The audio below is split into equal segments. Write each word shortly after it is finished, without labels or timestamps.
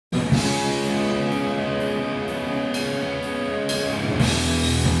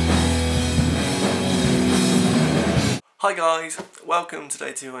Hi guys, welcome to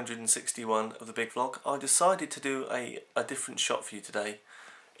day 261 of the big vlog. I decided to do a different shot for you today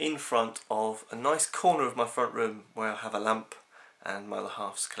in front of a nice corner of my front room where I have a lamp and my other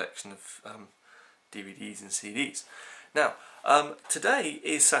half's collection of DVDs and CDs. Now, today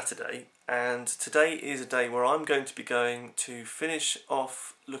is Saturday and today is a day where I'm going to be going to finish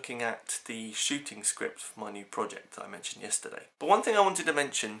off looking at the shooting script for my new project that I mentioned yesterday. But one thing I wanted to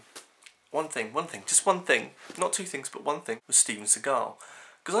mention, just one thing, not two things but one thing, was Steven Seagal.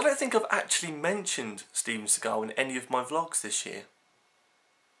 Because I don't think I've actually mentioned Steven Seagal in any of my vlogs this year.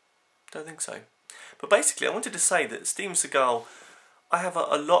 Don't think so. But basically I wanted to say that Steven Seagal, I have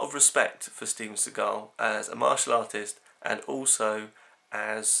a lot of respect for Steven Seagal as a martial artist and also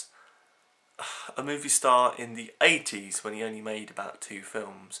as a movie star in the 80s when he only made about 2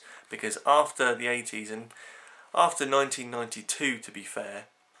 films. Because after the 80s and after 1992, to be fair,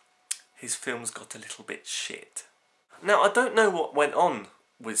 his films got a little bit shit. Now, I don't know what went on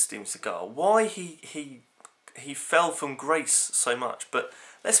with Steven Seagal, why he fell from grace so much, but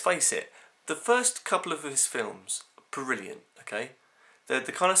let's face it, the first couple of his films are brilliant, okay? They're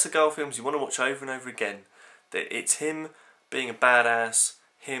the kind of Seagal films you want to watch over and over again. It's him being a badass,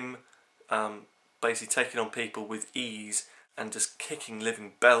 him basically taking on people with ease and just kicking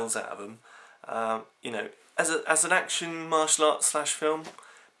living bells out of them. You know, as an action martial arts / film,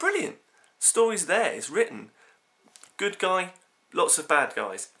 brilliant. Story's there, it's written. Good guy, lots of bad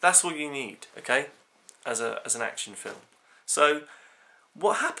guys. That's all you need, okay? As an action film. So,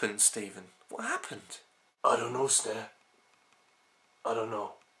 what happened, Stephen? What happened? I don't know, Snare. I don't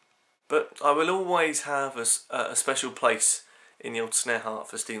know. But I will always have a special place in the old Snare heart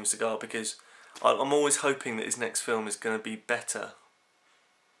for Steven Seagal because I'm always hoping that his next film is going to be better.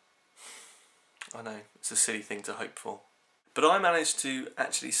 I know, it's a silly thing to hope for. But I managed to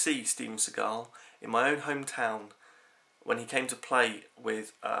actually see Steven Seagal in my own hometown when he came to play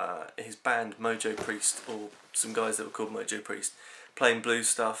with his band Mojo Priest, or some guys that were called Mojo Priest, playing blues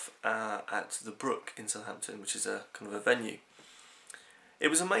stuff at the Brook in Southampton, which is a kind of a venue. It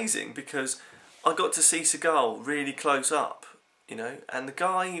was amazing because I got to see Seagal really close up, you know, and the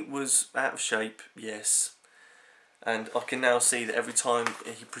guy was out of shape, yes, and I can now see that every time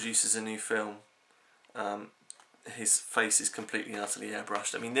he produces a new film, his face is completely and utterly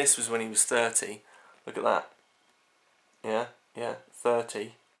airbrushed. I mean, this was when he was 30. Look at that. Yeah,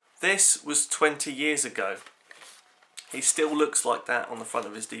 30. This was 20 years ago. He still looks like that on the front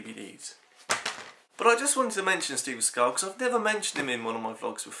of his DVDs. But I just wanted to mention Steven Seagal because I've never mentioned him in one of my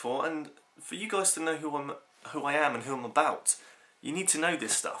vlogs before, and for you guys to know who I am and who I'm about, you need to know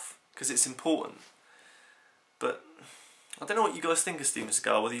this stuff because it's important. But I don't know what you guys think of Steven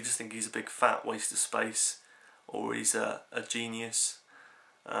Seagal, whether you just think he's a big fat waste of space or he's a genius.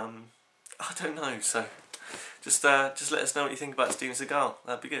 I don't know, so just let us know what you think about Steven Seagal,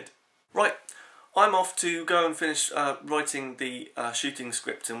 that'd be good. Right, I'm off to go and finish writing the shooting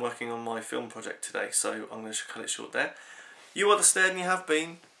script and working on my film project today, so I'm going to cut it short there. You are the Snare and you have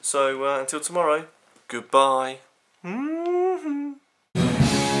been, so until tomorrow, goodbye.